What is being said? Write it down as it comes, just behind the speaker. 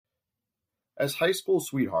As high school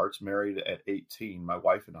sweethearts married at 18, my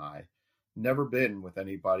wife and I never been with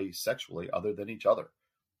anybody sexually other than each other.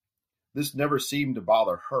 This never seemed to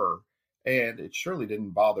bother her, and it surely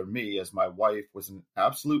didn't bother me as my wife was an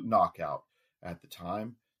absolute knockout at the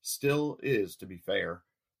time, still is to be fair.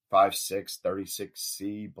 5'6",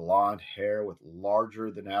 36C, blonde hair with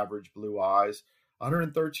larger than average blue eyes,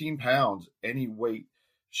 113 pounds. Any weight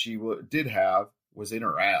she did have was in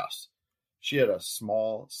her ass. She had a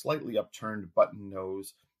small, slightly upturned button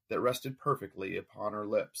nose that rested perfectly upon her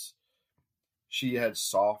lips. She had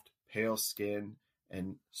soft, pale skin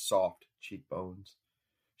and soft cheekbones.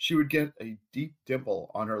 She would get a deep dimple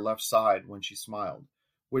on her left side when she smiled,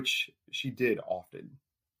 which she did often.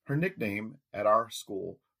 Her nickname at our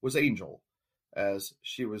school was Angel, as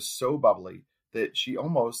she was so bubbly that she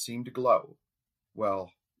almost seemed to glow.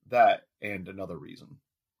 Well, that and another reason.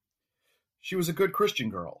 She was a good Christian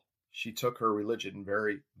girl. She took her religion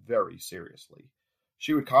very, very seriously.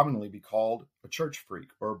 She would commonly be called a church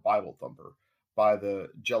freak or a Bible thumper by the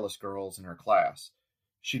jealous girls in her class.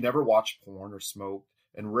 She never watched porn or smoked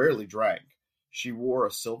and rarely drank. She wore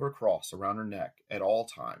a silver cross around her neck at all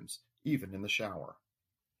times, even in the shower.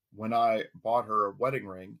 When I bought her a wedding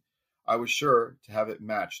ring, I was sure to have it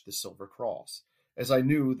match the silver cross, as I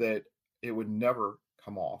knew that it would never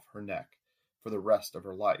come off her neck for the rest of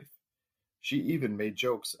her life. She even made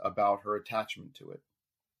jokes about her attachment to it.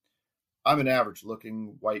 I'm an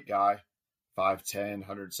average-looking white guy, 5'10",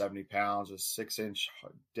 170 pounds, a 6-inch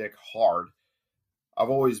dick hard. I've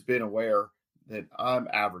always been aware that I'm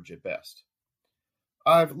average at best.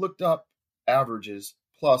 I've looked up averages,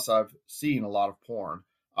 plus I've seen a lot of porn.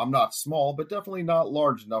 I'm not small, but definitely not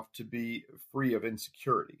large enough to be free of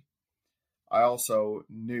insecurity. I also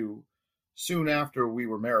knew soon after we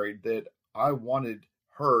were married that I wanted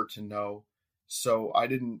her to know, so I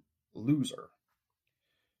didn't lose her.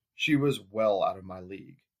 She was well out of my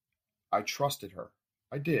league. I trusted her.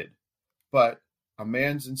 I did. But a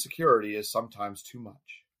man's insecurity is sometimes too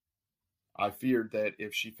much. I feared that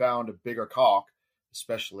if she found a bigger cock,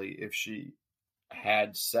 especially if she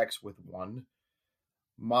had sex with one,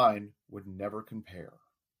 mine would never compare.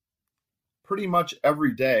 Pretty much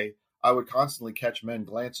every day, I would constantly catch men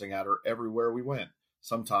glancing at her everywhere we went.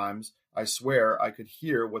 Sometimes, I swear I could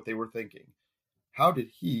hear what they were thinking. How did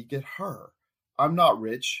he get her? I'm not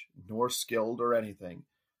rich, nor skilled or anything.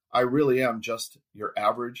 I really am just your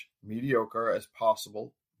average, mediocre as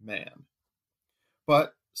possible man.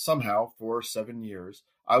 But somehow, for 7 years,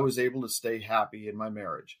 I was able to stay happy in my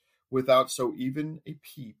marriage, without so even a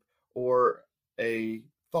peep or a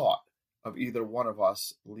thought of either one of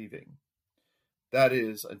us leaving. That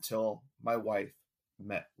is until my wife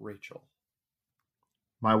met Rachel.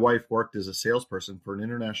 My wife worked as a salesperson for an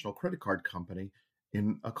international credit card company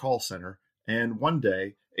in a call center, and one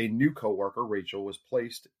day a new coworker, Rachel, was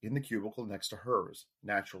placed in the cubicle next to hers.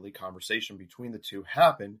 Naturally, conversation between the two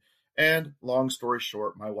happened, and long story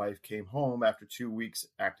short, my wife came home after 2 weeks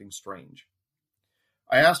acting strange.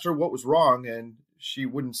 I asked her what was wrong, and she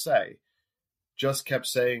wouldn't say. Just kept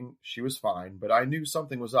saying she was fine, but I knew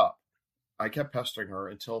something was up. I kept pestering her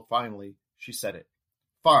until finally she said it.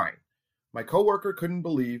 Fine. My coworker couldn't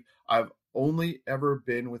believe I've only ever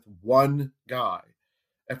been with one guy.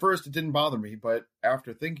 At first it didn't bother me, but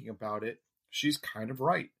after thinking about it, she's kind of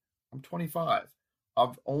right. I'm 25.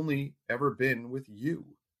 I've only ever been with you.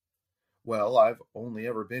 Well, I've only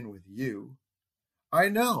ever been with you. I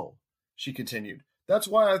know, she continued. That's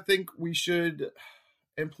why I think we should,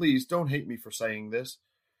 and please don't hate me for saying this,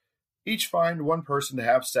 each find one person to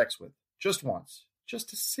have sex with, just once, just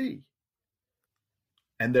to see.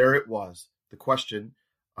 And there it was, the question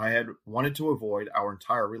I had wanted to avoid our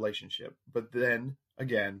entire relationship. But then,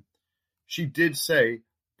 again, she did say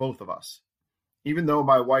both of us. Even though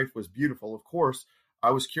my wife was beautiful, of course,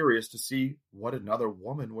 I was curious to see what another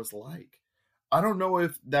woman was like. I don't know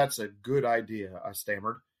if that's a good idea, I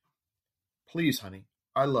stammered. Please, honey,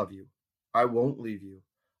 I love you. I won't leave you.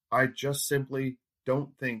 I just simply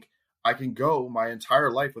don't think I can go my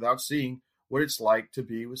entire life without seeing what it's like to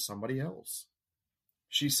be with somebody else.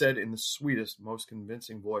 She said in the sweetest, most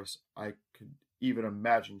convincing voice I could even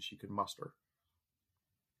imagine she could muster.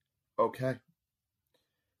 Okay.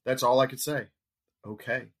 That's all I could say.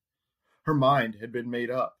 Okay. Her mind had been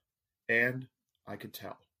made up, and I could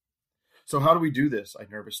tell. So how do we do this? I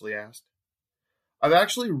nervously asked. I've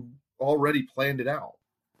actually already planned it out.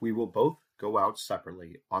 We will both go out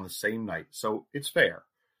separately on the same night, so it's fair.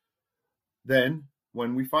 Then,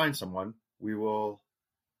 when we find someone, we will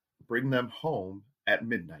bring them home at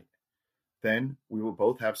midnight. Then we will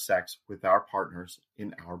both have sex with our partners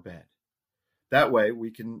in our bed. That way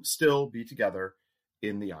we can still be together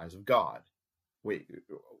in the eyes of God. Wait,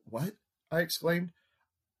 what? I exclaimed.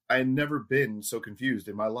 I had never been so confused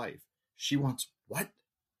in my life. She wants what?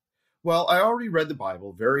 Well, I already read the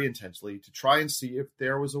Bible very intensely to try and see if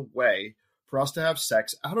there was a way for us to have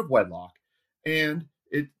sex out of wedlock and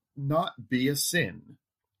it not be a sin.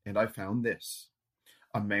 And I found this: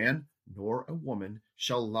 a man nor a woman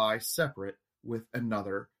shall lie separate with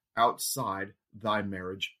another outside thy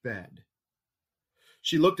marriage bed.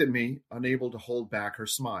 She looked at me, unable to hold back her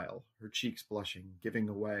smile, her cheeks blushing, giving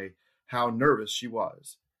away how nervous she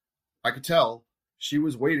was. I could tell she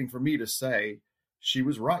was waiting for me to say she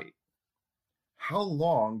was right. How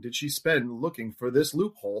long did she spend looking for this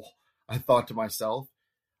loophole? I thought to myself.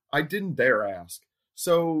 I didn't dare ask.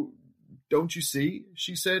 So, don't you see?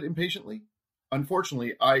 She said impatiently.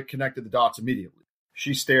 Unfortunately, I connected the dots immediately.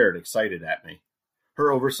 She stared excited at me,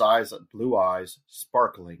 her oversized blue eyes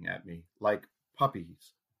sparkling at me like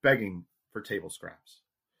puppies begging for table scraps.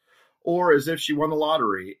 Or as if she won the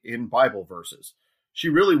lottery in Bible verses. She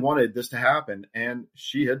really wanted this to happen, and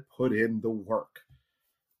she had put in the work.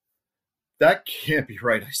 That can't be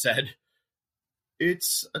right, I said.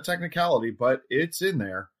 It's a technicality, but it's in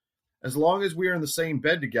there. As long as we are in the same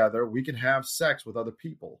bed together, we can have sex with other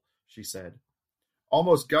people, she said.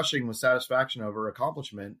 Almost gushing with satisfaction of her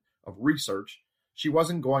accomplishment of research, she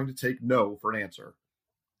wasn't going to take no for an answer.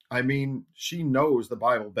 I mean, she knows the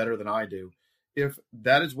Bible better than I do. If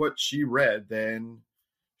that is what she read, then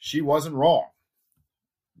she wasn't wrong.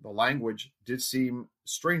 The language did seem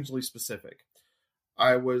strangely specific.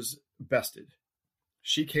 I was bested.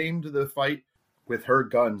 She came to the fight with her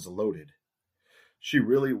guns loaded. She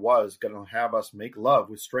really was going to have us make love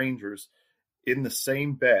with strangers in the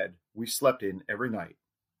same bed we slept in every night.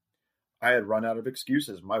 I had run out of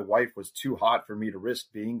excuses. My wife was too hot for me to risk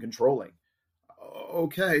being controlling.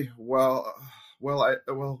 Okay, well,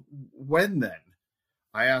 when then?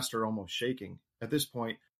 I asked her, almost shaking. At this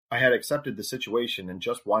point, I had accepted the situation and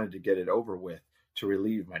just wanted to get it over with to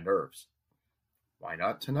relieve my nerves. Why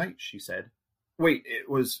not tonight, she said. Wait, it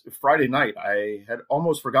was Friday night. I had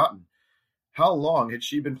almost forgotten. How long had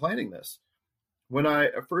she been planning this? When I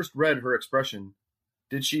first read her expression,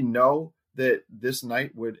 did she know that this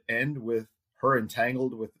night would end with her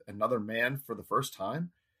entangled with another man for the first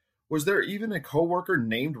time? Was there even a coworker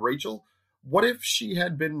named Rachel? What if she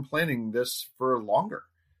had been planning this for longer?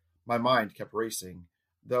 My mind kept racing,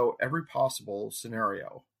 though every possible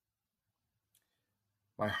scenario.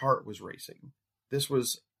 My heart was racing. This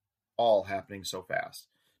was all happening so fast.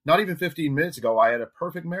 Not even 15 minutes ago, I had a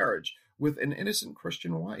perfect marriage with an innocent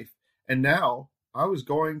Christian wife, and now I was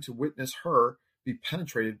going to witness her be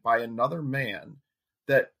penetrated by another man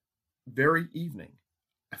that very evening.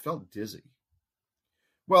 I felt dizzy.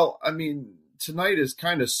 Well, I mean, tonight is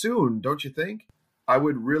kind of soon, don't you think? I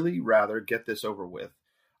would really rather get this over with.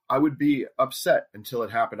 I would be upset until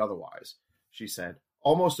it happened otherwise, she said,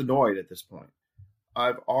 almost annoyed at this point.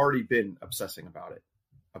 I've already been obsessing about it.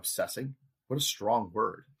 Obsessing? What a strong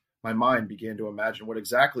word. My mind began to imagine what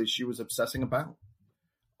exactly she was obsessing about.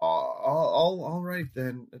 All right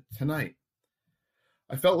then, tonight.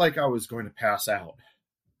 I felt like I was going to pass out.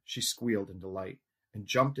 She squealed in delight and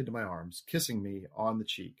jumped into my arms, kissing me on the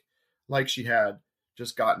cheek, like she had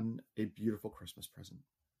just gotten a beautiful Christmas present.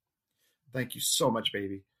 Thank you so much,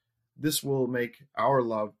 baby. This will make our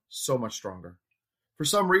love so much stronger. For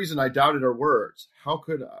some reason, I doubted her words. How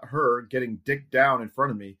could her getting dicked down in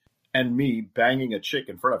front of me and me banging a chick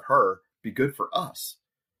in front of her be good for us?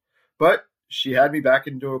 But she had me back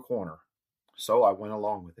into a corner, so I went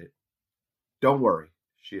along with it. Don't worry,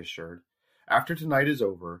 she assured. After tonight is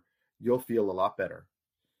over, you'll feel a lot better.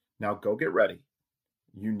 Now go get ready.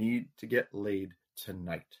 You need to get laid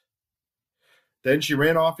tonight. Then she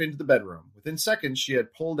ran off into the bedroom. Within seconds, she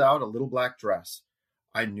had pulled out a little black dress.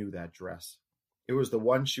 I knew that dress. It was the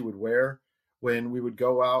one she would wear when we would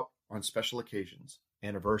go out on special occasions,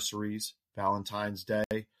 anniversaries, Valentine's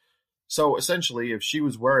Day. So essentially, if she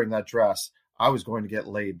was wearing that dress, I was going to get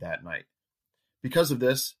laid that night. Because of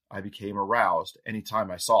this, I became aroused any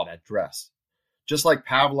time I saw that dress. Just like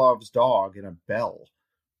Pavlov's dog in a bell.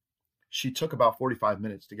 She took about 45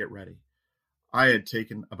 minutes to get ready. I had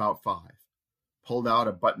taken about 5. Pulled out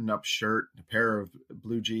a button-up shirt and a pair of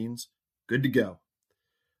blue jeans. Good to go.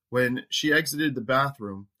 When she exited the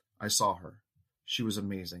bathroom, I saw her. She was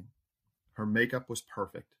amazing. Her makeup was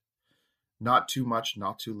perfect. Not too much,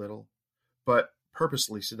 not too little, but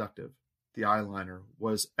purposely seductive. The eyeliner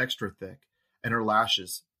was extra thick, and her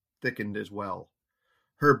lashes thickened as well.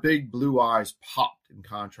 Her big blue eyes popped in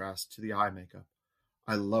contrast to the eye makeup.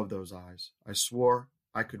 I loved those eyes. I swore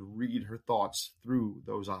I could read her thoughts through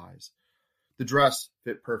those eyes. The dress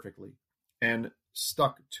fit perfectly and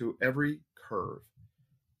stuck to every curve.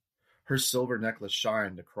 Her silver necklace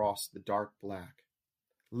shined across the dark black.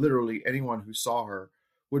 Literally anyone who saw her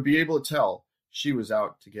would be able to tell she was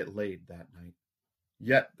out to get laid that night.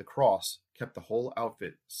 Yet the cross kept the whole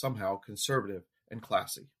outfit somehow conservative and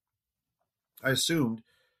classy. I assumed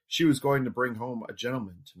she was going to bring home a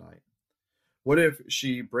gentleman tonight. What if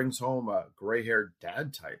she brings home a gray-haired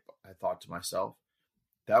dad type? I thought to myself.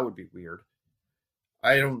 That would be weird.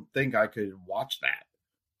 I don't think I could watch that.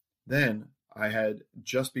 Then I had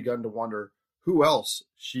just begun to wonder who else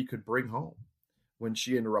she could bring home when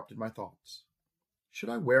she interrupted my thoughts. Should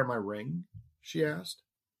I wear my ring? She asked.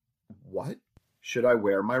 What? Should I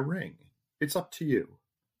wear my ring? It's up to you.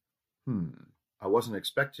 I wasn't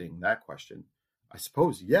expecting that question. I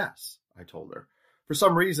suppose yes, I told her. For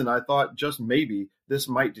some reason, I thought just maybe this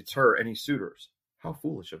might deter any suitors. How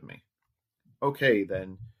foolish of me. Okay,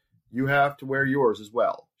 then, you have to wear yours as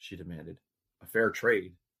well, she demanded. A fair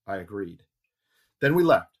trade, I agreed. Then we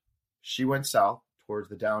left. She went south towards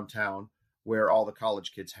the downtown where all the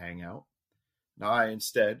college kids hang out. And I,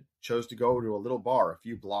 instead, chose to go to a little bar a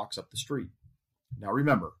few blocks up the street. Now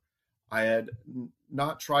remember, I had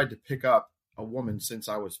not tried to pick up a woman since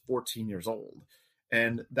I was 14 years old,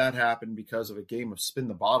 and that happened because of a game of spin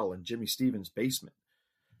the bottle in Jimmy Stevens' basement.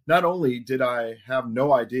 Not only did I have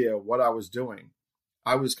no idea what I was doing,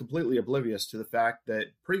 I was completely oblivious to the fact that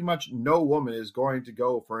pretty much no woman is going to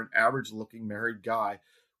go for an average-looking married guy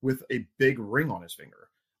with a big ring on his finger,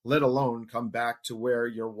 let alone come back to where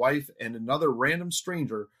your wife and another random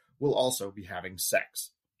stranger will also be having sex.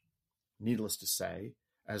 Needless to say,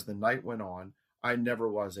 as the night went on, I never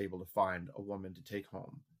was able to find a woman to take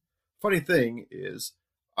home. Funny thing is,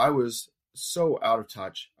 I was so out of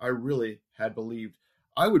touch, I really had believed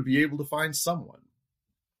I would be able to find someone.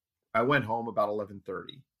 I went home about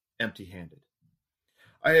 11:30, empty-handed.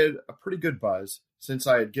 I had a pretty good buzz since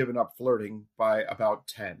I had given up flirting by about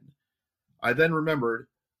 10. I then remembered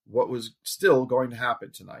what was still going to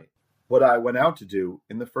happen tonight, what I went out to do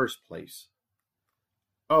in the first place.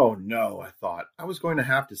 Oh no, I thought, I was going to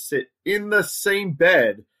have to sit in the same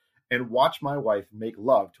bed and watch my wife make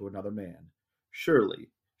love to another man. Surely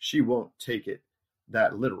she won't take it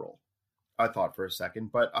that literal. I thought for a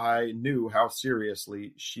second, but I knew how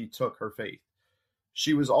seriously she took her faith.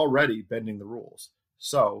 She was already bending the rules,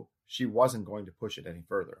 so she wasn't going to push it any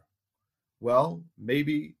further. Well,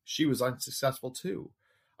 maybe she was unsuccessful too.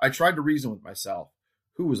 I tried to reason with myself.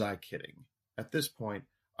 Who was I kidding? At this point,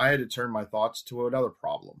 I had to turn my thoughts to another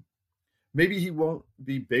problem. Maybe he won't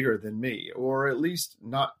be bigger than me, or at least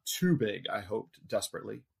not too big, I hoped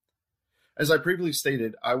desperately. As I previously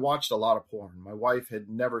stated, I watched a lot of porn. My wife had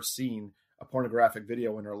never seen a pornographic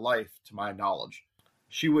video in her life, to my knowledge.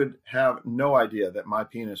 She would have no idea that my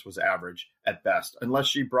penis was average at best, unless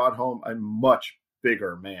she brought home a much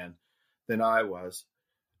bigger man than I was.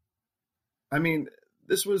 I mean,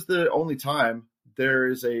 this was the only time there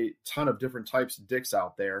is a ton of different types of dicks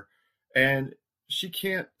out there, and she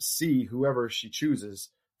can't see whoever she chooses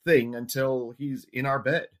thing until he's in our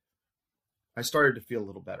bed. I started to feel a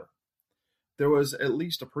little better. There was at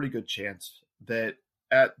least a pretty good chance that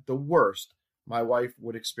at the worst, my wife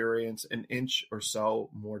would experience an inch or so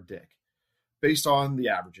more dick, based on the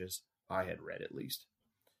averages I had read at least.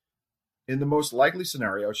 In the most likely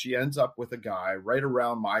scenario, she ends up with a guy right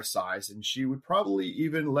around my size, and she would probably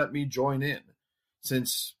even let me join in,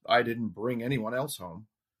 since I didn't bring anyone else home.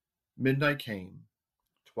 Midnight came,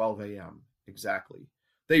 12 a.m. exactly.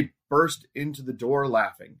 They burst into the door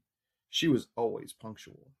laughing. She was always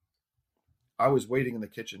punctual. I was waiting in the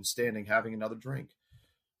kitchen, standing, having another drink,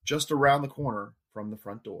 just around the corner from the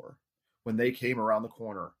front door. When they came around the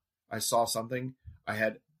corner, I saw something I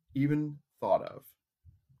had even thought of.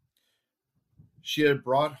 She had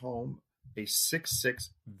brought home a 6'6",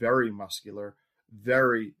 very muscular,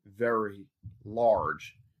 very, very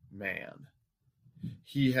large man.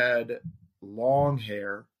 He had long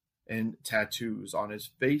hair and tattoos on his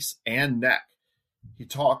face and neck. He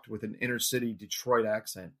talked with an inner-city Detroit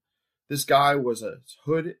accent. This guy was as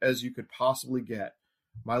hood as you could possibly get.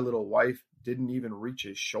 My little wife didn't even reach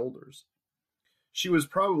his shoulders. She was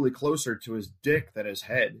probably closer to his dick than his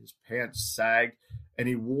head. His pants sagged, and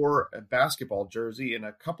he wore a basketball jersey and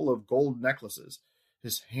a couple of gold necklaces.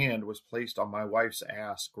 His hand was placed on my wife's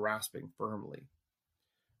ass, grasping firmly.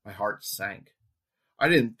 My heart sank. I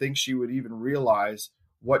didn't think she would even realize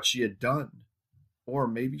what she had done. Or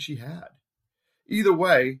maybe she had. Either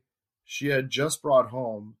way, she had just brought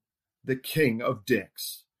home the king of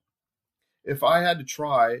dicks. If I had to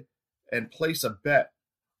try and place a bet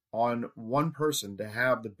on one person to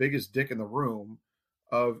have the biggest dick in the room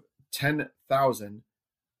of 10,000,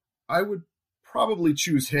 I would probably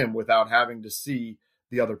choose him without having to see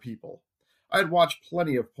the other people. I had watched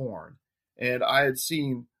plenty of porn, and I had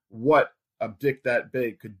seen what a dick that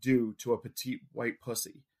big could do to a petite white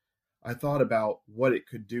pussy. I thought about what it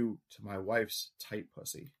could do to my wife's tight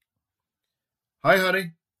pussy. "Hi,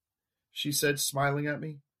 honey," she said, smiling at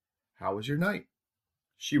me. "How was your night?"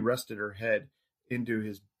 She rested her head into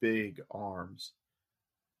his big arms.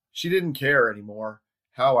 She didn't care anymore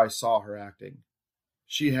how I saw her acting.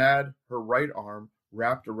 She had her right arm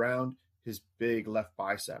wrapped around his big left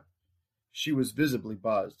bicep. She was visibly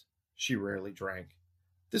buzzed. She rarely drank.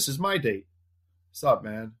 "This is my date." "Sup,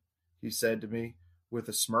 man," he said to me with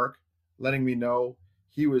a smirk, letting me know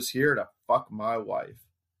he was here to fuck my wife.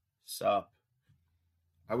 "Sup."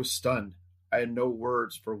 I was stunned. I had no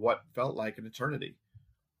words for what felt like an eternity.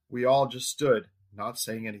 We all just stood, not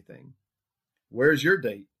saying anything. "Where's your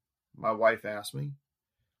date?" my wife asked me.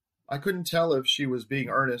 I couldn't tell if she was being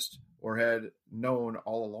earnest or had known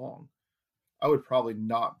all along. I would probably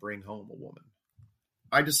not bring home a woman.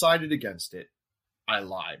 I decided against it. I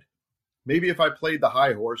lied. Maybe if I played the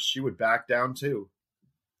high horse, she would back down too.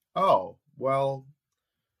 "Oh, well,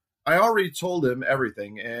 I already told him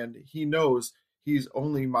everything, and he knows he's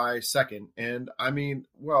only my second, and I mean,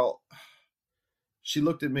 well..." She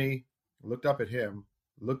looked at me, looked up at him,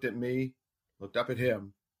 looked at me, looked up at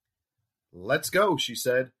him. "Let's go," she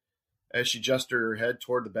said, as she gestured her head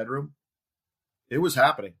toward the bedroom. It was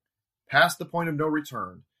happening, past the point of no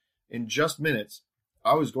return. In just minutes,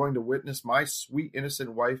 I was going to witness my sweet,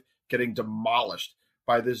 innocent wife getting demolished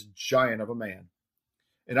by this giant of a man.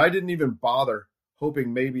 And I didn't even bother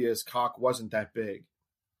hoping maybe his cock wasn't that big.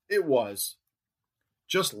 It was.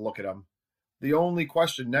 Just look at him. The only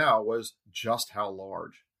question now was just how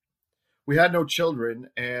large. We had no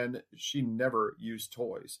children, and she never used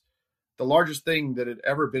toys. The largest thing that had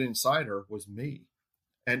ever been inside her was me.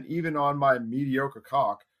 And even on my mediocre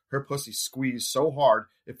cock, her pussy squeezed so hard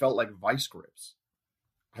it felt like vice grips.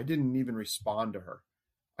 I didn't even respond to her.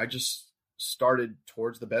 I just started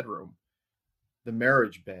towards the bedroom. The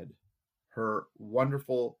marriage bed. Her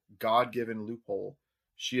wonderful, God-given loophole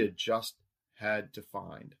she had just had to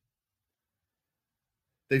find.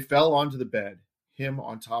 They fell onto the bed, him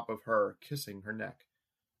on top of her, kissing her neck.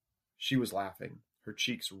 She was laughing, her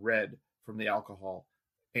cheeks red from the alcohol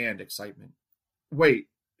and excitement. "Wait,"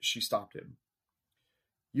 she stopped him.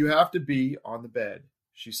 "You have to be on the bed,"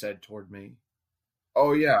 she said toward me.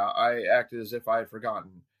 "Oh yeah," I acted as if I had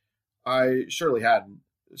forgotten. I surely hadn't.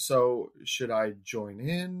 "So, should I join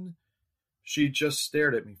in?" She just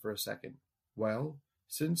stared at me for a second. "Well,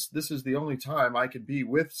 since this is the only time I can be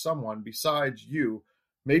with someone besides you,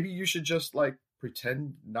 maybe you should just,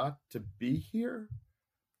 pretend not to be here?"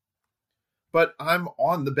 "But I'm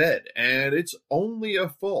on the bed, and it's only a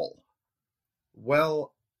full."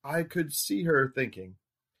 Well, I could see her thinking.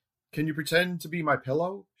 "Can you pretend to be my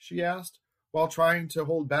pillow?" she asked, while trying to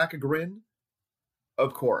hold back a grin.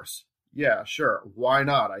 "Of course. Yeah, sure. Why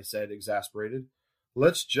not?" I said, exasperated.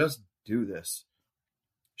 "Let's just do this."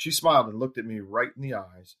 She smiled and looked at me right in the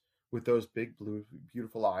eyes, with those big, blue,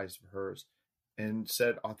 beautiful eyes of hers, and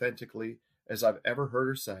said authentically, as I've ever heard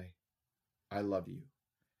her say, "I love you,"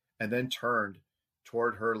 and then turned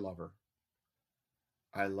toward her lover.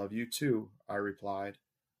 "I love you too," I replied.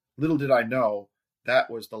 Little did I know that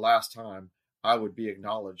was the last time I would be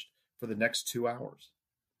acknowledged for the next 2 hours.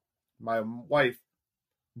 My wife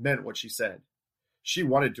meant what she said. She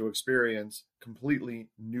wanted to experience a completely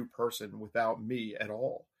new person without me at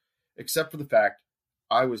all, except for the fact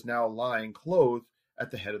I was now lying clothed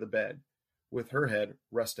at the head of the bed, with her head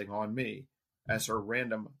resting on me, as her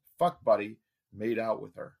random fuck buddy made out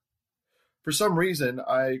with her. For some reason,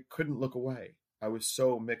 I couldn't look away. I was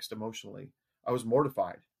so mixed emotionally. I was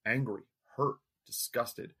mortified, angry, hurt,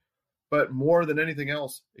 disgusted, but more than anything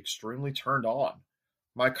else, extremely turned on.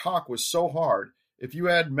 My cock was so hard, if you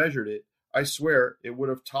had measured it, I swear it would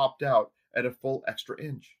have topped out at a full extra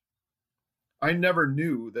inch. I never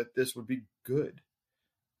knew that this would be good.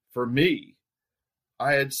 For me.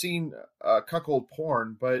 I had seen cuckold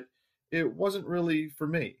porn, but it wasn't really for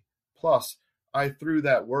me. Plus, I threw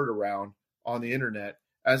that word around on the internet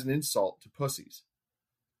as an insult to pussies.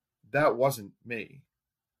 That wasn't me.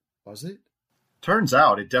 Was it? Turns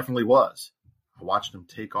out it definitely was. I watched him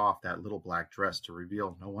take off that little black dress to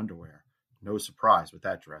reveal no underwear. No surprise with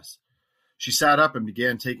that dress. She sat up and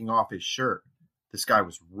began taking off his shirt. This guy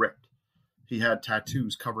was ripped. He had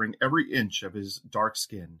tattoos covering every inch of his dark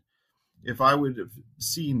skin. If I would have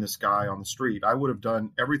seen this guy on the street, I would have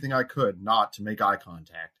done everything I could not to make eye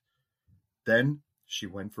contact. Then she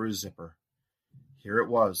went for his zipper. Here it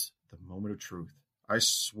was, the moment of truth. I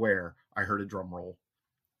swear I heard a drum roll.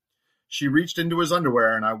 She reached into his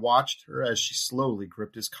underwear, and I watched her as she slowly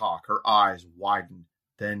gripped his cock. Her eyes widened.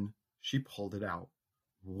 Then she pulled it out.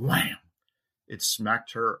 Wham! It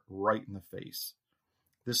smacked her right in the face.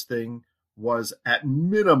 This thing was at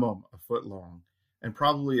minimum a foot long, and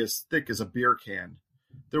probably as thick as a beer can.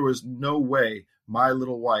 There was no way my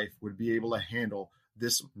little wife would be able to handle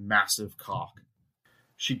this massive cock.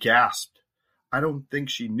 She gasped. I don't think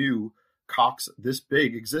she knew cocks this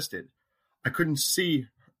big existed. I couldn't see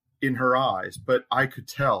in her eyes, but I could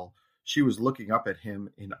tell she was looking up at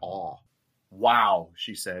him in awe. Wow,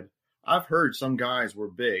 she said. I've heard some guys were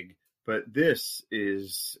big, but is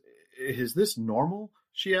this normal?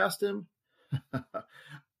 She asked him.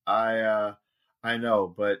 I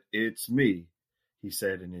know, but it's me, he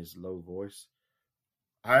said in his low voice.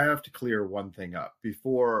 I have to clear one thing up.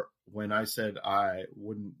 Before, when I said I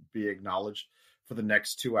wouldn't be acknowledged for the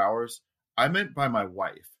next 2 hours, I meant by my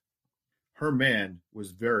wife. Her man was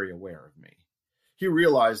very aware of me. He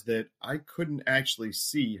realized that I couldn't actually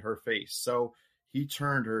see her face, so he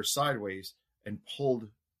turned her sideways and pulled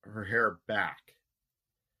her hair back.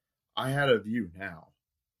 I had a view now.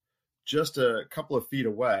 Just a couple of feet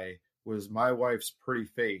away was my wife's pretty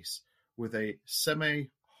face with a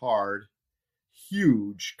semi-hard,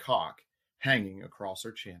 huge cock hanging across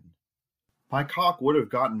her chin. My cock would have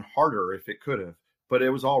gotten harder if it could have, but it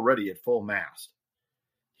was already at full mast.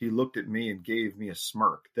 He looked at me and gave me a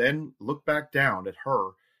smirk, then looked back down at her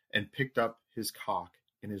and picked up his cock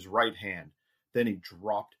in his right hand. Then he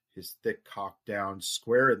dropped his thick cock down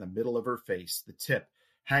square in the middle of her face, the tip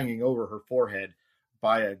hanging over her forehead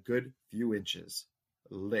by a good few inches.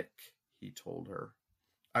 Lick, he told her.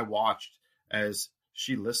 I watched as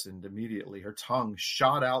she listened. Immediately, her tongue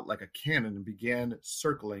shot out like a cannon and began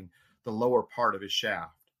circling the lower part of his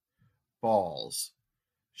shaft. Balls.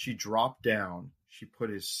 She dropped down. She put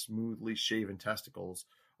his smoothly shaven testicles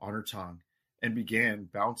on her tongue and began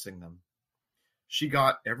bouncing them. She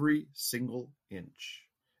got every single inch.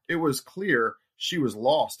 It was clear she was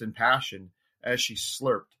lost in passion as she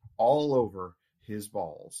slurped all over his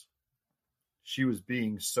balls. She was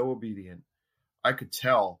being so obedient. I could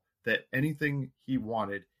tell that anything he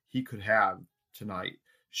wanted, he could have tonight.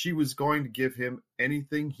 She was going to give him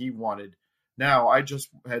anything he wanted. Now I just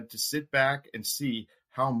had to sit back and see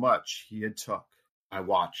how much he had took. I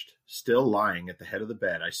watched, still lying at the head of the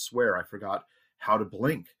bed. I swear I forgot how to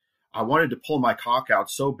blink. I wanted to pull my cock out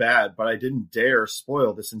so bad, but I didn't dare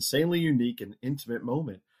spoil this insanely unique and intimate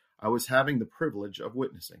moment I was having the privilege of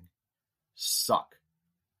witnessing. Suck.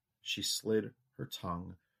 She slid her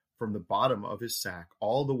tongue from the bottom of his sack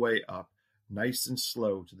all the way up, nice and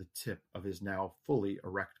slow, to the tip of his now fully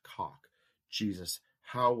erect cock. Jesus,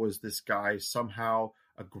 how was this guy somehow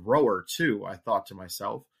a grower too, I thought to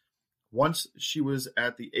myself. Once she was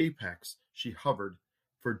at the apex, she hovered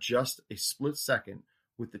for just a split second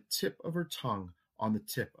with the tip of her tongue on the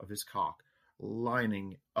tip of his cock,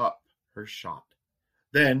 lining up her shot.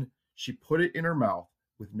 Then she put it in her mouth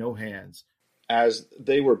with no hands, as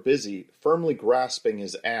they were busy firmly grasping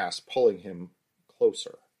his ass, pulling him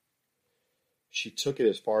closer. She took it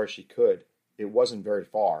as far as she could. It wasn't very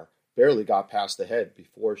far, barely got past the head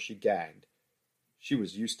before she gagged. She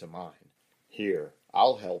was used to mine. Here,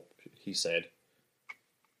 I'll help, he said.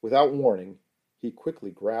 Without warning, he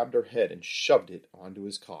quickly grabbed her head and shoved it onto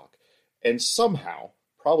his cock, and somehow,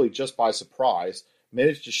 probably just by surprise,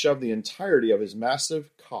 managed to shove the entirety of his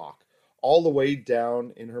massive cock all the way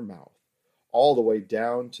down in her mouth, all the way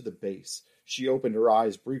down to the base. She opened her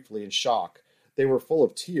eyes briefly in shock. They were full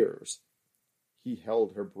of tears. He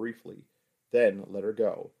held her briefly, then let her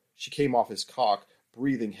go. She came off his cock,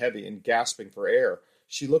 breathing heavy and gasping for air.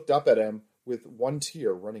 She looked up at him with one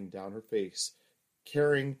tear running down her face,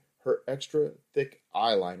 carrying her extra thick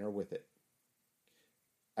eyeliner with it.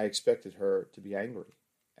 I expected her to be angry,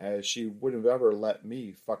 as she wouldn't have ever let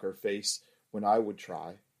me fuck her face when I would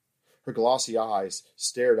try. Her glossy eyes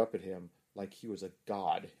stared up at him like he was a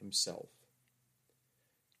god himself.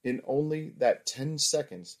 In only that 10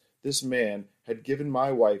 seconds, this man had given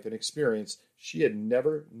my wife an experience she had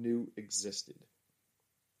never knew existed.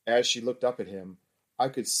 As she looked up at him, I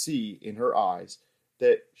could see in her eyes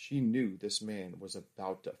that she knew this man was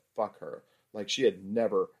about to fuck her like she had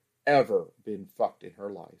never, ever been fucked in her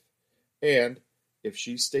life. And, if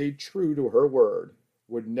she stayed true to her word,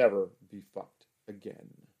 would never be fucked again.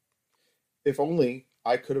 If only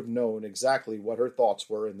I could have known exactly what her thoughts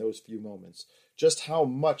were in those few moments. Just how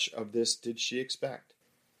much of this did she expect?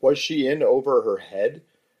 Was she in over her head?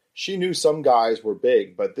 She knew some guys were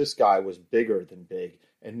big, but this guy was bigger than big,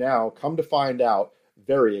 and now, come to find out,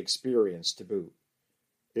 very experienced to boot.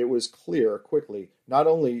 It was clear quickly, not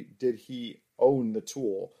only did he own the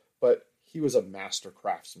tool, but he was a master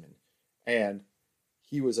craftsman, and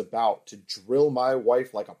he was about to drill my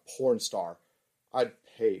wife like a porn star. I'd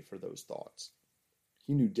pay for those thoughts.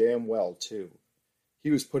 He knew damn well, too.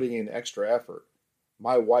 He was putting in extra effort.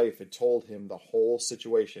 My wife had told him the whole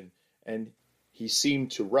situation, and he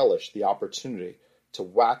seemed to relish the opportunity to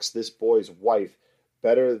wax this boy's wife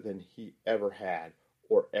better than he ever had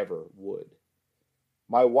or ever would.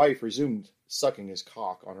 My wife resumed sucking his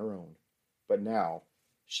cock on her own, but now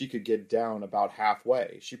she could get down about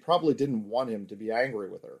halfway. She probably didn't want him to be angry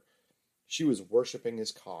with her. She was worshiping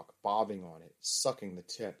his cock, bobbing on it, sucking the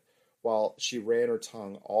tip, while she ran her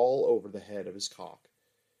tongue all over the head of his cock.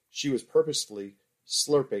 She was purposefully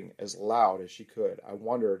slurping as loud as she could. I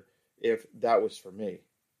wondered if that was for me.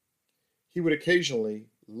 He would occasionally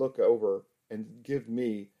look over and give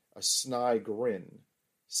me a snide grin,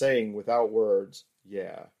 saying without words,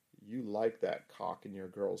 "Yeah, you like that cock in your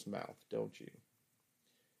girl's mouth, don't you?"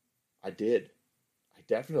 I did. I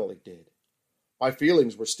definitely did. My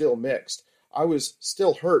feelings were still mixed. I was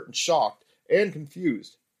still hurt and shocked and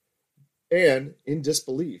confused and in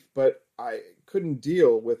disbelief, but I couldn't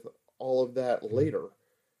deal with all of that later.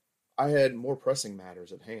 I had more pressing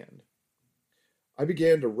matters at hand. I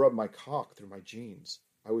began to rub my cock through my jeans.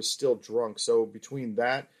 I was still drunk, so between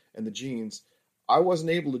that and the jeans, I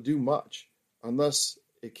wasn't able to do much, unless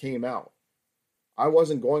it came out. I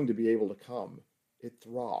wasn't going to be able to come. It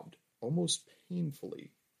throbbed, almost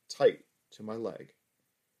painfully, tight to my leg.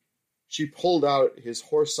 She pulled out his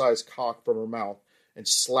horse-sized cock from her mouth and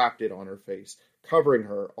slapped it on her face, covering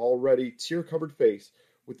her already tear-covered face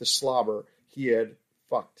with the slobber he had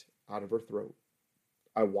fucked out of her throat.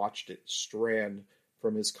 I watched it strand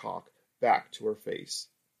from his cock back to her face.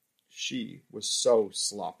 She was so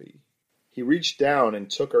sloppy. He reached down and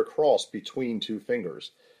took her cross between two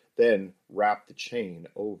fingers, then wrapped the chain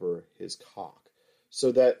over his cock,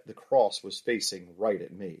 so that the cross was facing right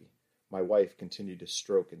at me. My wife continued to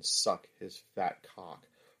stroke and suck his fat cock,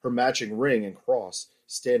 her matching ring and cross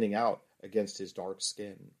standing out against his dark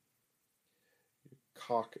skin. "Your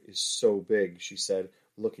cock is so big," she said,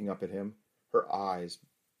 looking up at him, her eyes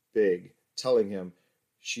big, telling him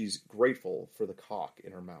she's grateful for the cock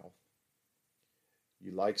in her mouth.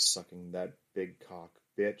 "You like sucking that big cock,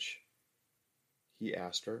 bitch?" he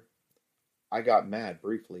asked her. I got mad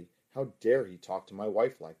briefly. How dare he talk to my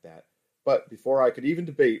wife like that? But before I could even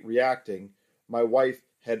debate reacting, my wife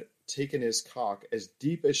had taken his cock as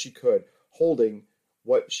deep as she could, holding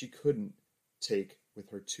what she couldn't take with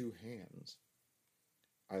her two hands.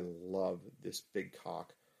 "I love this big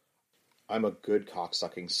cock. I'm a good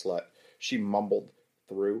cock-sucking slut," she mumbled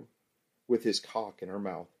through, with his cock in her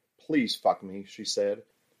mouth. "Please fuck me," she said.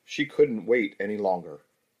 She couldn't wait any longer.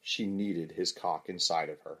 She needed his cock inside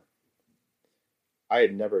of her. I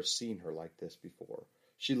had never seen her like this before.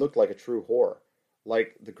 She looked like a true whore,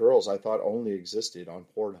 like the girls I thought only existed on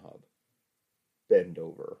Pornhub. "Bend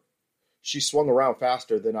over." She swung around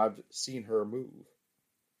faster than I've seen her move.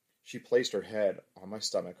 She placed her head on my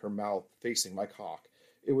stomach, her mouth facing my cock.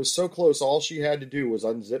 It was so close, all she had to do was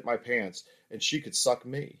unzip my pants, and she could suck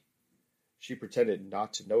me. She pretended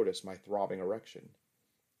not to notice my throbbing erection.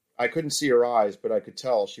 I couldn't see her eyes, but I could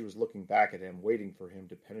tell she was looking back at him, waiting for him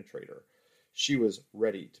to penetrate her. She was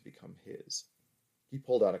ready to become his. He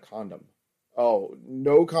pulled out a condom. "Oh,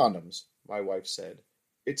 no condoms," my wife said.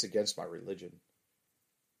 "It's against my religion."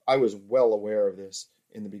 I was well aware of this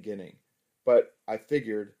in the beginning, but I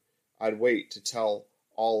figured I'd wait to tell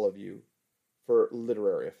all of you for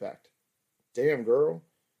literary effect. "Damn, girl,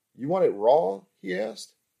 you want it raw?" he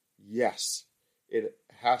asked. "Yes, it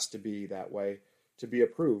has to be that way to be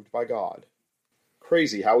approved by God."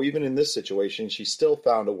 Crazy how even in this situation she still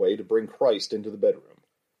found a way to bring Christ into the bedroom.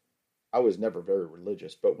 I was never very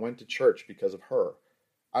religious, but went to church because of her.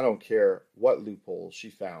 I don't care what loopholes she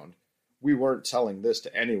found. We weren't telling this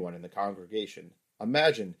to anyone in the congregation.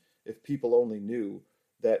 Imagine if people only knew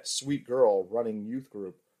that sweet girl running youth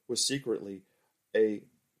group was secretly a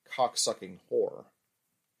cocksucking whore.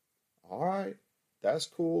 "All right, that's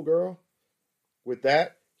cool, girl." With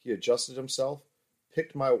that, he adjusted himself,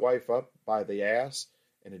 picked my wife up by the ass,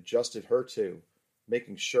 and adjusted her too,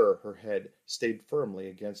 making sure her head stayed firmly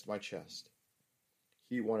against my chest.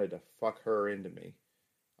 He wanted to fuck her into me.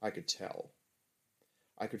 I could tell.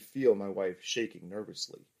 I could feel my wife shaking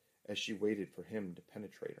nervously as she waited for him to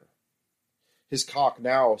penetrate her. His cock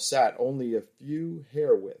now sat only a few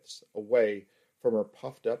hair widths away from her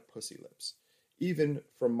puffed-up pussy lips. Even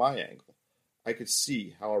from my angle, I could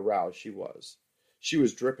see how aroused she was. She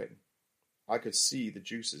was dripping. I could see the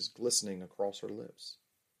juices glistening across her lips.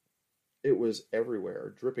 It was everywhere,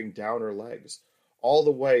 dripping down her legs, all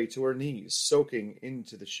the way to her knees, soaking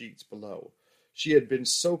into the sheets below. She had been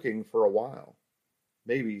soaking for a while,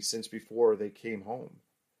 maybe since before they came home,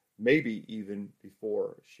 maybe even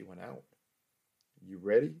before she went out. You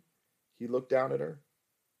ready? He looked down at her.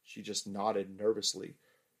 She just nodded nervously.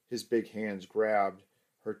 His big hands grabbed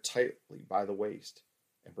her tightly by the waist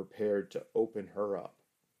and prepared to open her up.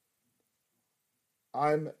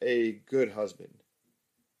 I'm a good husband.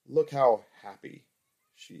 Look how happy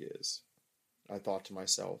she is, I thought to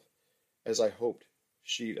myself, as I hoped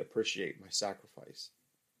she'd appreciate my sacrifice.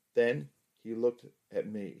 Then he looked at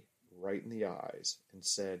me right in the eyes and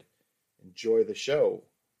said, "Enjoy the show.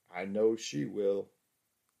 I know she will."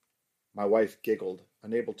 My wife giggled,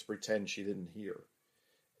 unable to pretend she didn't hear.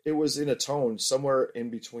 It was in a tone somewhere in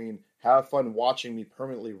between "have fun watching me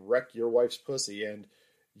permanently wreck your wife's pussy" and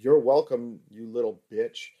 "you're welcome, you little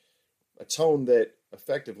bitch." A tone that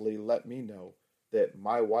effectively let me know that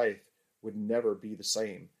my wife would never be the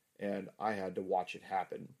same, and I had to watch it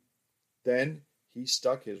happen. Then he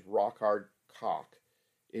stuck his rock-hard cock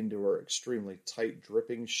into her extremely tight,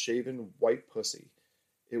 dripping, shaven white pussy.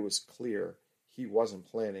 It was clear he wasn't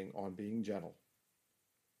planning on being gentle.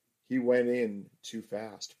 He went in too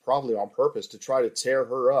fast, probably on purpose to try to tear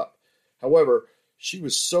her up. However, she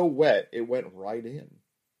was so wet it went right in.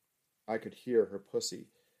 I could hear her pussy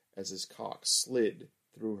as his cock slid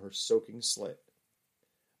through her soaking slit.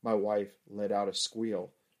 My wife let out a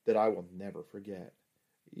squeal that I will never forget.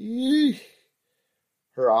 Eeeh!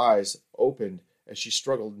 Her eyes opened as she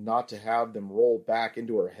struggled not to have them roll back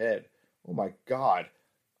into her head. "Oh my God,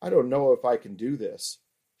 I don't know if I can do this,"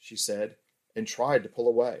 she said, and tried to pull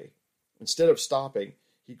away. Instead of stopping,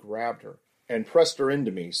 he grabbed her and pressed her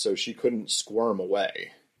into me so she couldn't squirm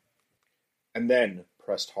away, and then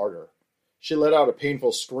pressed harder. She let out a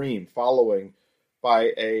painful scream, following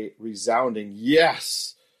by a resounding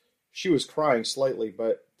 "yes." She was crying slightly,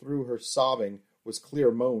 but through her sobbing was clear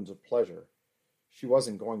moans of pleasure. She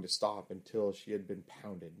wasn't going to stop until she had been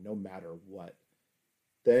pounded, no matter what.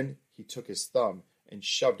 Then he took his thumb and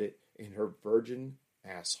shoved it in her virgin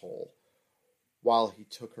asshole, while he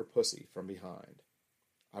took her pussy from behind.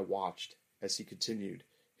 I watched as he continued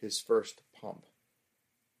his first pump.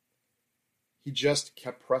 He just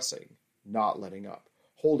kept pressing, not letting up,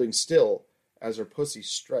 holding still as her pussy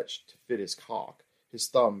stretched to fit his cock, his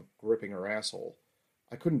thumb gripping her asshole.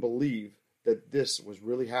 I couldn't believe that this was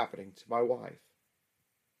really happening to my wife.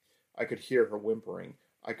 I could hear her whimpering.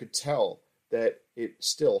 I could tell that it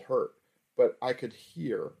still hurt, but I could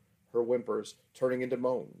hear her whimpers turning into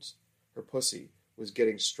moans. Her pussy was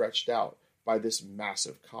getting stretched out by this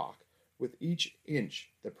massive cock. With each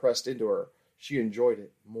inch that pressed into her, she enjoyed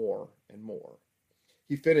it more and more.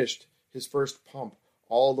 He finished his first pump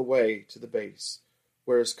all the way to the base,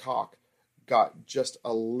 where his cock got just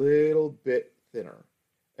a little bit thinner,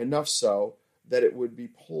 enough so that it would be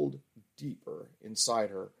pulled deeper inside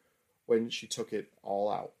her when she took it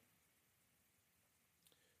all out.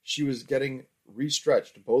 She was getting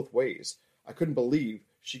restretched both ways. I couldn't believe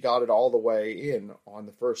she got it all the way in on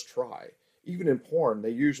the first try. Even in porn, they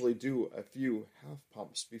usually do a few half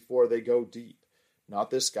pumps before they go deep. Not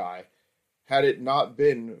this guy. Had it not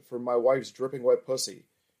been for my wife's dripping wet pussy,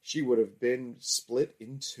 she would have been split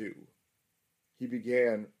in two. He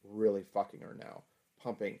began really fucking her now,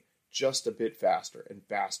 pumping just a bit faster and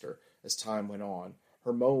faster as time went on.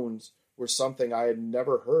 Her moans were something I had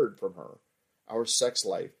never heard from her. Our sex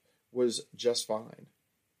life was just fine.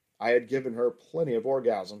 I had given her plenty of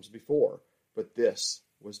orgasms before, but this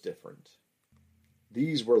was different.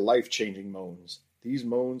 These were life-changing moans. These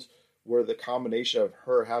moans were the combination of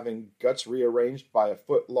her having guts rearranged by a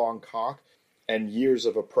foot-long cock and years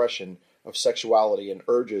of oppression of sexuality and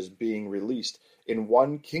urges being released in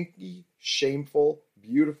one kinky, shameful,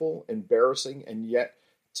 beautiful, embarrassing, and yet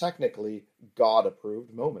technically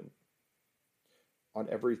God-approved moment. On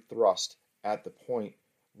every thrust at the point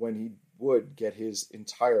when he would get his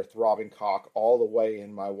entire throbbing cock all the way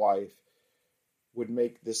in, my wife would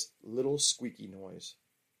make this little squeaky noise.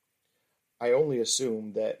 I only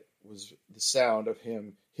assumed that was the sound of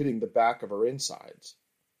him hitting the back of her insides,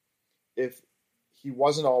 if he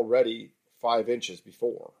wasn't already 5 inches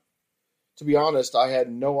before. To be honest, I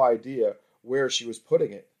had no idea where she was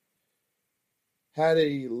putting it. Had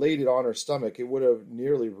he laid it on her stomach, it would have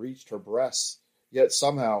nearly reached her breasts, yet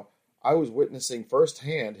somehow I was witnessing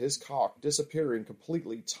firsthand his cock disappearing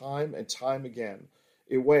completely time and time again.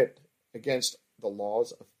 It went against the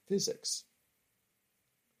laws of physics.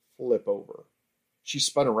 Flip over. She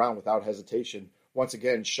spun around without hesitation, once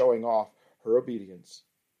again showing off her obedience.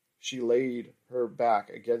 She laid her back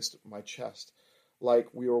against my chest like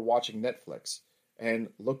we were watching Netflix, and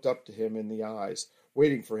looked up to him in the eyes,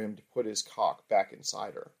 waiting for him to put his cock back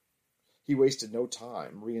inside her. He wasted no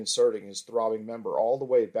time, reinserting his throbbing member all the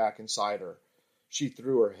way back inside her. She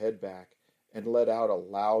threw her head back and let out a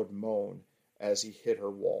loud moan as he hit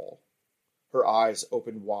her wall. Her eyes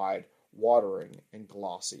opened wide, watering and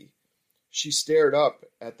glossy. She stared up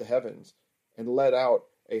at the heavens and let out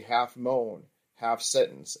a half moan, half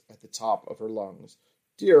sentence at the top of her lungs.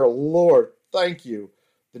 "Dear Lord, thank you."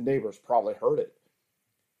 The neighbors probably heard it.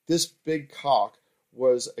 This big cock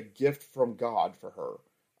was a gift from God for her.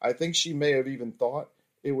 I think she may have even thought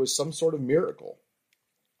it was some sort of miracle.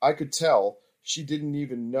 I could tell she didn't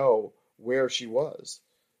even know where she was.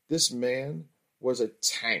 This man was a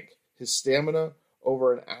tank. His stamina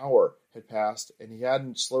over an hour had passed, and he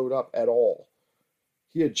hadn't slowed up at all.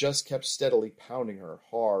 He had just kept steadily pounding her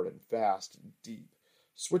hard and fast and deep,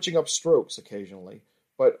 switching up strokes occasionally,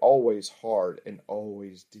 but always hard and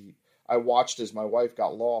always deep. I watched as my wife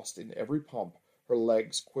got lost in every pump, her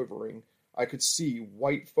legs quivering. I could see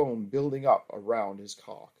white foam building up around his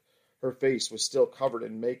cock. Her face was still covered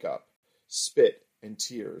in makeup, spit, and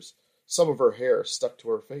tears. Some of her hair stuck to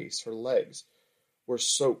her face. Her legs were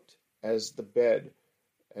soaked as the bed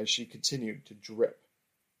as she continued to drip.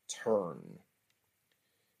 Turn.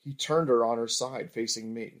 He turned her on her side,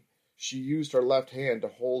 facing me. She used her left hand to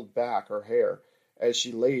hold back her hair as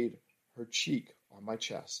she laid her cheek on my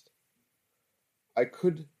chest. I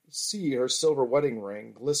could see her silver wedding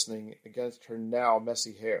ring glistening against her now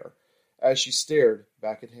messy hair as she stared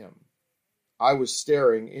back at him. I was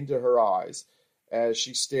staring into her eyes as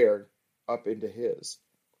she stared up into his.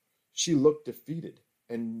 She looked defeated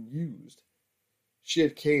and used. She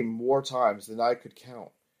had came more times than I could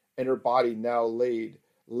count, and her body now laid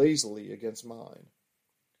lazily against mine.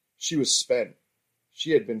 She was spent.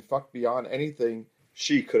 She had been fucked beyond anything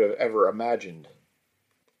she could have ever imagined.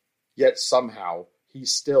 Yet somehow he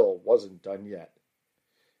still wasn't done yet.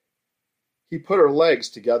 He put her legs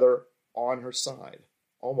together on her side,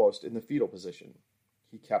 almost in the fetal position.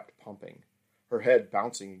 He kept pumping, her head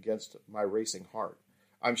bouncing against my racing heart.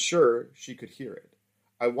 I'm sure she could hear it.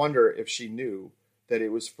 I wonder if she knew that it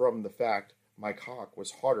was from the fact my cock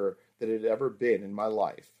was harder than it had ever been in my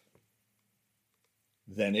life.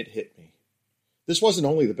 Then it hit me. This wasn't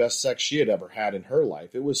only the best sex she had ever had in her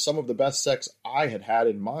life, it was some of the best sex I had had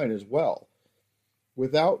in mine as well.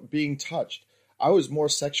 Without being touched, I was more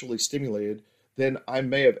sexually stimulated than I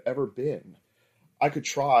may have ever been. I could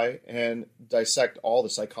try and dissect all the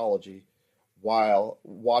psychology while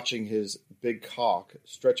watching his big cock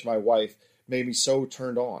stretch my wife made me so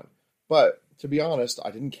turned on. But, to be honest,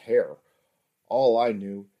 I didn't care. All I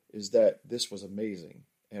knew is that this was amazing,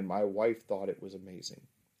 and my wife thought it was amazing,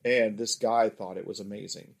 and this guy thought it was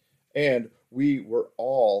amazing, and we were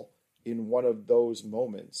all in one of those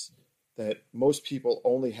moments that most people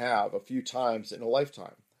only have a few times in a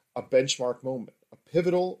lifetime, a benchmark moment, a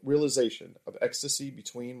pivotal realization of ecstasy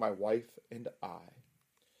between my wife and I.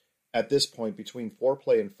 At this point, between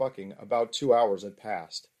foreplay and fucking, about 2 hours had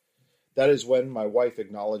passed. That is when my wife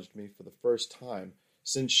acknowledged me for the first time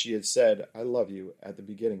since she had said, "I love you," at the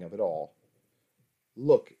beginning of it all.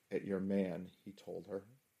 "Look at your man," he told her.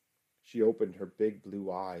 She opened her big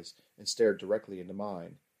blue eyes and stared directly into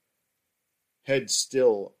mine. Head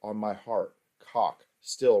still on my heart, cock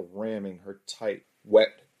still ramming her tight,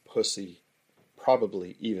 wet pussy,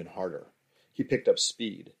 probably even harder. He picked up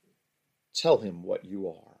speed. "Tell him what you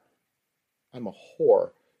are." "I'm a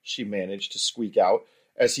whore," she managed to squeak out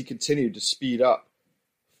as he continued to speed up,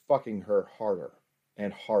 fucking her harder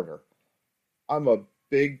and harder. "I'm a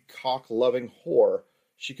big cock-loving whore."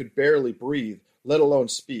 She could barely breathe, let alone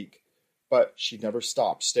speak, but she never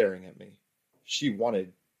stopped staring at me. She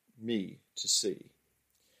wanted me to see.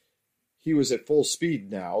 He was at full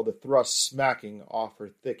speed now, the thrust smacking off her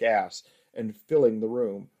thick ass and filling the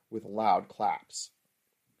room with loud claps.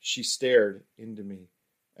 She stared into me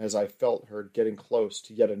as I felt her getting close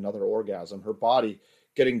to yet another orgasm, her body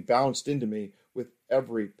getting bounced into me with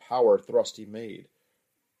every power thrust he made.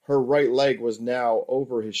 Her right leg was now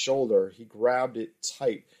over his shoulder. He grabbed it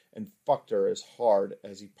tight and fucked her as hard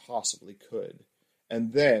as he possibly could.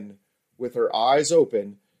 And then, with her eyes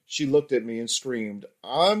open, she looked at me and screamed,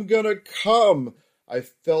 "I'm gonna come!" I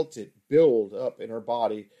felt it build up in her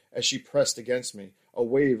body as she pressed against me, a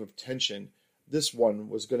wave of tension. This one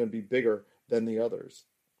was going to be bigger than the others.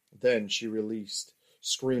 Then she released,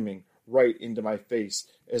 screaming right into my face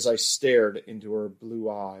as I stared into her blue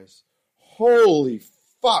eyes. "Holy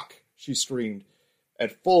fuck!" she screamed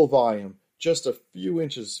at full volume, just a few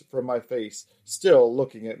inches from my face. Still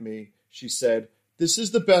looking at me, she said, "This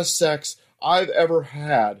is the best sex I've ever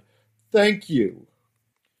had. Thank you."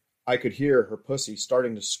 I could hear her pussy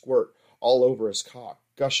starting to squirt all over his cock,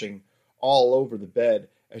 gushing all over the bed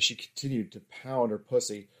as she continued to pound her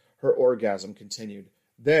pussy. Her orgasm continued.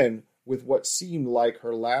 Then, with what seemed like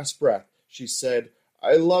her last breath, she said,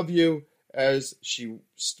 "I love you," as she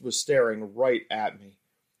was staring right at me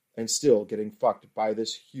and still getting fucked by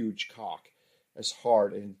this huge cock, as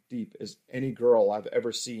hard and deep as any girl I've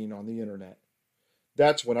ever seen on the internet.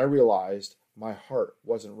 That's when I realized my heart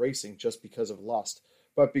wasn't racing just because of lust,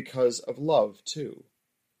 but because of love, too.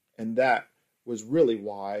 And that was really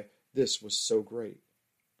why this was so great.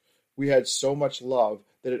 We had so much love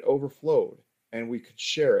that it overflowed, and we could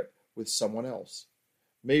share it with someone else.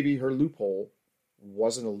 Maybe her loophole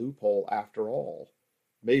wasn't a loophole after all.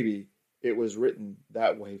 Maybe it was written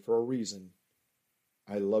that way for a reason.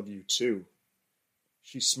 I love you too.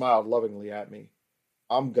 She smiled lovingly at me.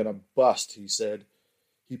 "I'm gonna bust," he said.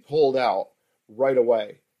 He pulled out right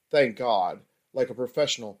away. Thank God. Like a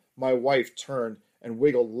professional, my wife turned and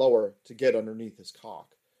wiggled lower to get underneath his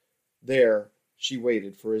cock. There she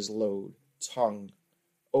waited for his load, tongue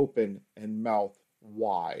open and mouth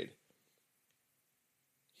wide.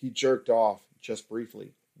 He jerked off just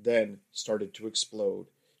briefly, then started to explode.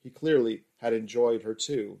 He clearly had enjoyed her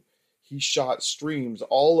too. He shot streams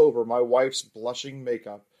all over my wife's blushing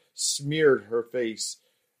makeup, smeared her face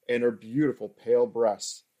and her beautiful pale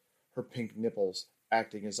breasts, her pink nipples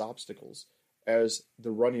acting as obstacles as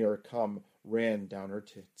the runnier cum ran down her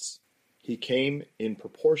tits. He came in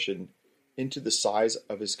proportion into the size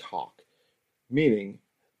of his cock, meaning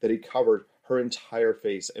that he covered her entire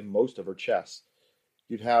face and most of her chest.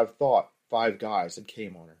 You'd have thought 5 guys had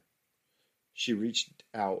came on her. She reached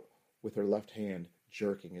out with her left hand,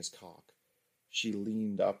 jerking his cock. She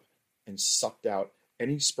leaned up and sucked out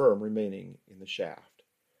any sperm remaining in the shaft.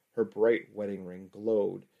 Her bright wedding ring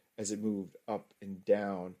glowed as it moved up and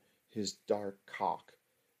down his dark cock,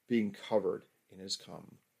 being covered in his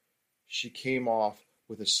cum. She came off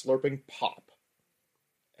with a slurping pop,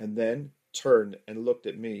 and then turned and looked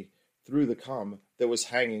at me through the cum that was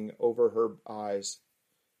hanging over her eyes.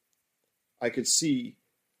 I could see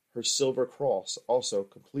her silver cross also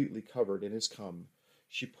completely covered in his cum.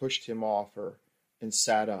 She pushed him off her and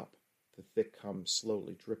sat up, the thick cum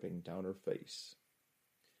slowly dripping down her face.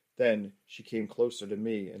 Then she came closer to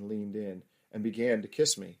me and leaned in and began to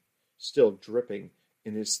kiss me, still dripping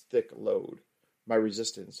in his thick load. My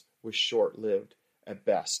resistance was short-lived at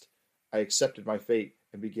best. I accepted my fate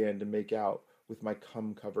and began to make out with my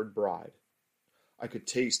cum-covered bride. I could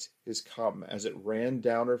taste his cum as it ran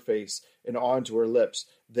down her face and onto her lips,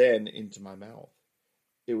 then into my mouth.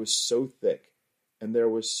 It was so thick, and there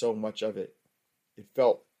was so much of it. It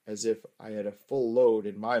felt as if I had a full load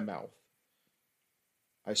in my mouth.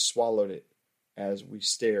 I swallowed it as we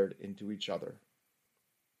stared into each other.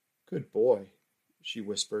 "Good boy," she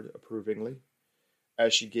whispered approvingly,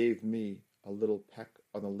 as she gave me a little peck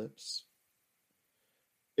on the lips.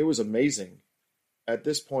 It was amazing. At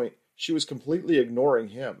this point, she was completely ignoring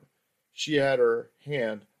him. She had her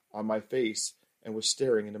hand on my face and was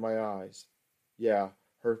staring into my eyes. Yeah,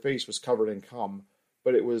 her face was covered in cum,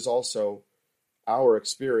 but it was also our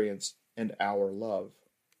experience and our love.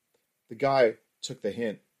 The guy took the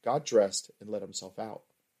hint, got dressed, and let himself out.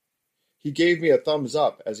 He gave me a thumbs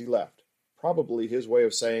up as he left, probably his way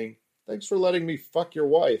of saying, "Thanks for letting me fuck your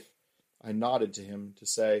wife." I nodded to him to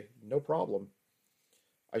say, "No problem."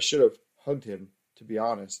 I should have hugged him, to be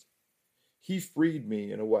honest. He freed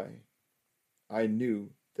me in a way. I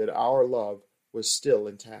knew that our love was still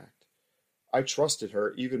intact. I trusted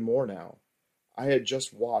her even more now. I had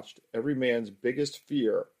just watched every man's biggest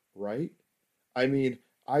fear, right? I mean,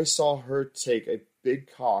 I saw her take a big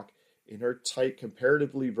cock in her tight,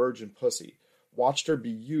 comparatively virgin pussy, watched her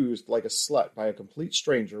be used like a slut by a complete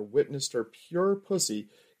stranger, witnessed her pure pussy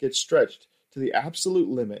get stretched to the absolute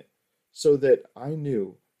limit so that I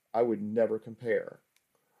knew I would never compare.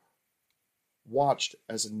 Watched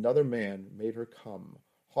as another man made her come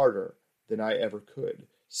harder than I ever could,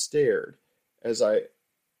 stared as I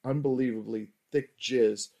unbelievably thick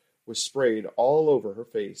jizz was sprayed all over her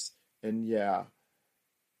face, and yeah,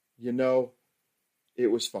 you know, it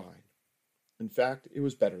was fine. In fact, it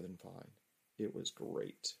was better than fine. It was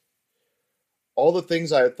great. All the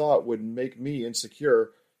things I had thought would make me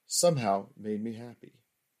insecure somehow made me happy.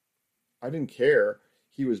 I didn't care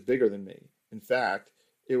he was bigger than me. In fact,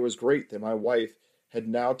 it was great that my wife had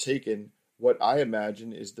now taken what I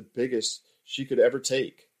imagine is the biggest she could ever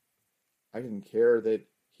take. I didn't care that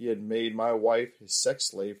he had made my wife his sex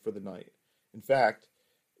slave for the night. In fact,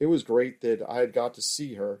 it was great that I had got to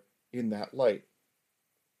see her in that light.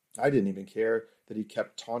 I didn't even care that he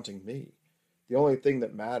kept taunting me. The only thing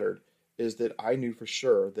that mattered is that I knew for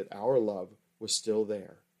sure that our love was still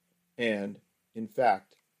there, and, in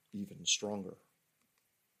fact, even stronger.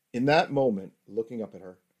 In that moment, looking up at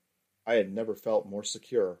her, I had never felt more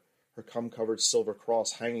secure, her cum-covered silver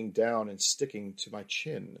cross hanging down and sticking to my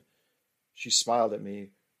chin. She smiled at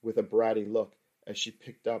me with a bratty look as she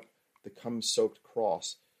picked up the cum-soaked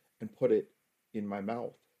cross and put it in my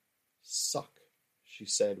mouth. "Suck," she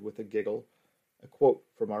said with a giggle, a quote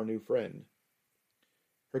from our new friend.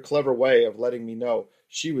 Her clever way of letting me know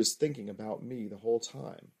she was thinking about me the whole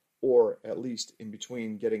time, or at least in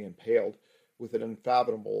between getting impaled with an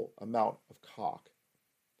unfathomable amount of cock.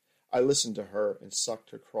 I listened to her and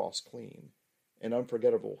sucked her cross clean, an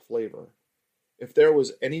unforgettable flavor. If there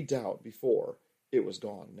was any doubt before, it was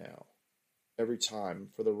gone now. Every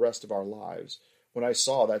time, for the rest of our lives, when I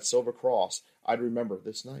saw that silver cross, I'd remember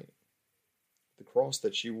this night. The cross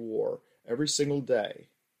that she wore every single day,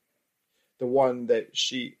 the one that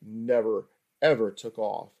she never, ever took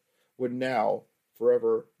off, would now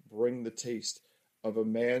forever bring the taste of a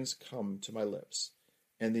man's cum to my lips,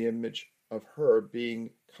 and the image of her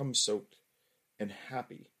being cum-soaked and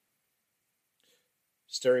happy,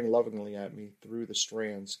 staring lovingly at me through the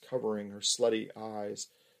strands covering her slutty eyes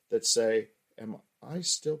that say, "Am I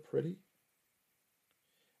still pretty?"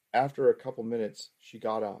 After a couple minutes, she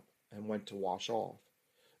got up and went to wash off.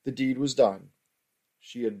 The deed was done.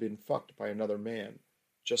 She had been fucked by another man,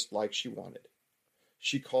 just like she wanted.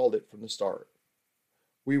 She called it from the start.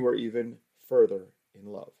 We were even further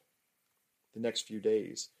in love. The next few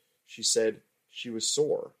days, she said she was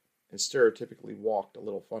sore and stereotypically walked a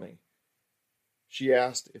little funny. She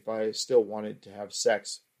asked if I still wanted to have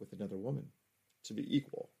sex with another woman, to be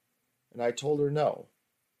equal, and I told her no,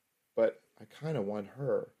 but I kind of want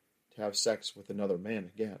her to have sex with another man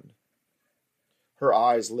again. Her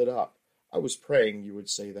eyes lit up. "I was praying you would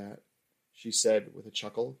say that," she said with a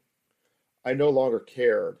chuckle. I no longer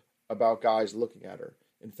cared about guys looking at her.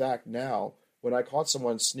 In fact, now, when I caught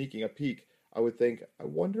someone sneaking a peek, I would think, I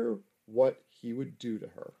wonder what he would do to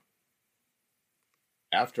her.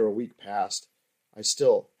 After a week passed, I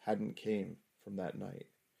still hadn't came from that night.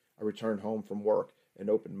 I returned home from work and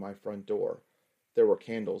opened my front door. There were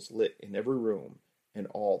candles lit in every room, and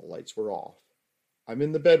all the lights were off. "I'm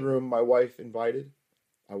in the bedroom," my wife invited.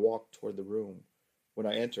 I walked toward the room. When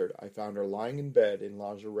I entered, I found her lying in bed in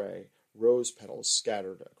lingerie, rose petals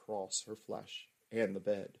scattered across her flesh and the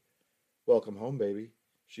bed. "Welcome home, baby,"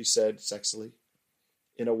 she said sexily,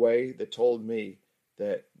 in a way that told me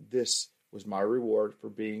that this was my reward for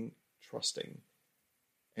being trusting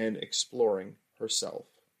and exploring herself.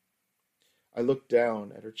 I looked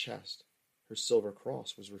down at her chest. Her silver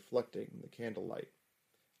cross was reflecting the candlelight.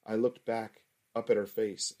 I looked back up at her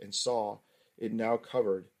face and saw it now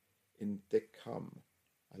covered in thick cum.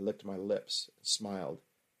 I licked my lips and smiled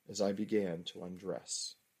as I began to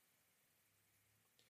undress.